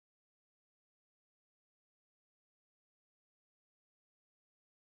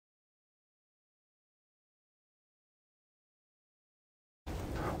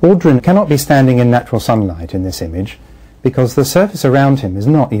Aldrin cannot be standing in natural sunlight in this image because the surface around him is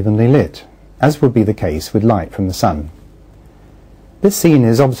not evenly lit, as would be the case with light from the sun. This scene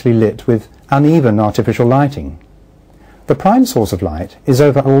is obviously lit with uneven artificial lighting. The prime source of light is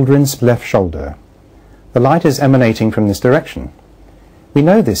over Aldrin's left shoulder. The light is emanating from this direction. We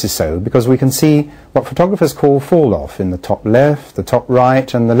know this is so because we can see what photographers call fall-off in the top left, the top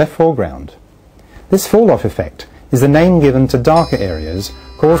right and the left foreground. This fall-off effect is the name given to darker areas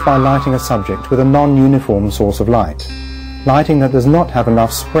caused by lighting a subject with a non-uniform source of light, lighting that does not have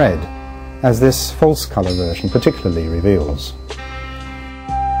enough spread, as this false colour version particularly reveals.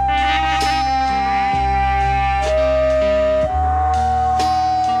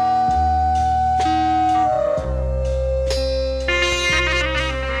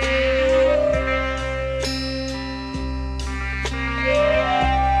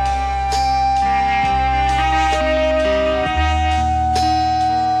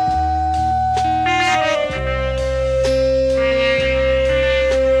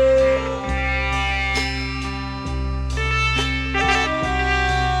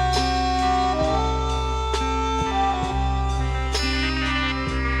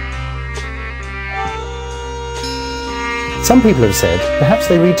 Some people have said perhaps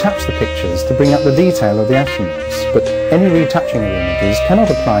they retouched the pictures to bring up the detail of the astronauts, but any retouching of images cannot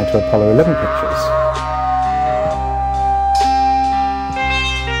apply to Apollo 11 pictures.